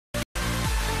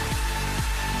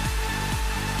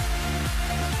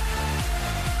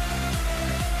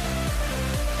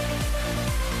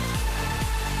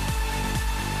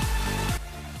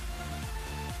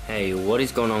Hey, what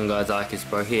is going on guys,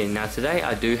 Bro here. Now today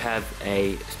I do have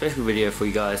a special video for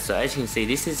you guys. So as you can see,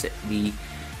 this is the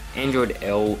Android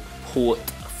L port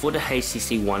for the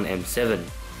HTC One M7.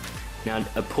 Now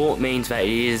a port means that it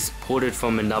is ported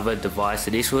from another device.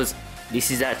 So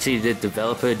this is actually the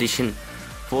developer edition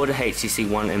for the HTC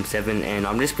One M7, and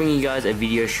I'm just bringing you guys a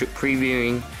video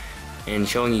previewing and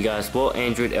showing you guys what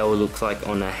Android L looks like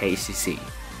on a HTC.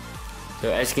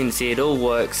 So as you can see, it all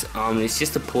works. It's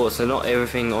just a port, so not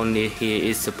everything on here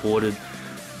is supported.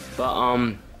 But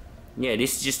yeah,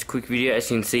 this is just a quick video. As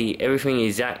you can see, everything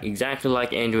is exactly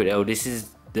like Android L. This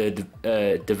is the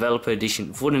developer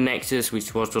edition for the Nexus,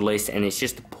 which was released, and it's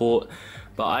just a port.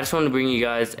 But I just wanted to bring you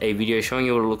guys a video showing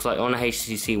you what it looks like on a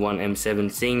HTC One M7,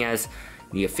 seeing as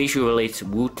the official release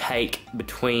will take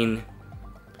between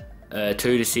 2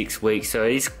 to 6 weeks, so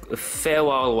it is a fair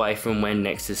while away from when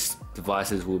Nexus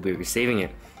devices will be receiving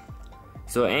it.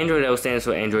 So Android L stands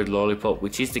for Android Lollipop,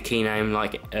 which is the key name,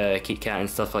 like KitKat and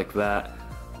stuff like that.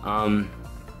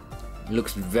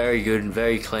 Looks very good,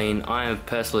 very clean. I am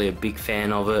personally a big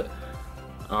fan of it.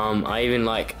 I even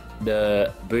like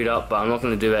the boot up, but I'm not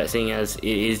going to do that, seeing as it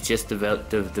is just a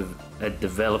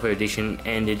developer edition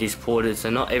and it is ported, so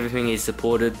not everything is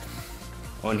supported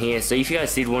on here. So if you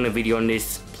guys did want a video on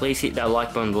this, please hit that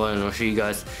like button below and I'll show you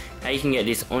guys how you can get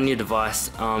this on your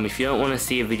device. If you don't want to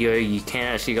see a video, you can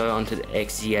actually go onto the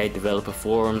XGA developer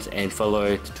forums and follow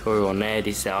a tutorial on there.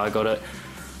 This is how I got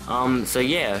it. So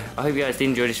yeah, I hope you guys did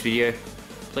enjoy this video.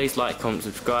 Please like, comment,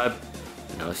 subscribe,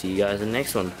 and I'll see you guys in the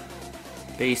next one.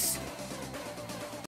 Peace.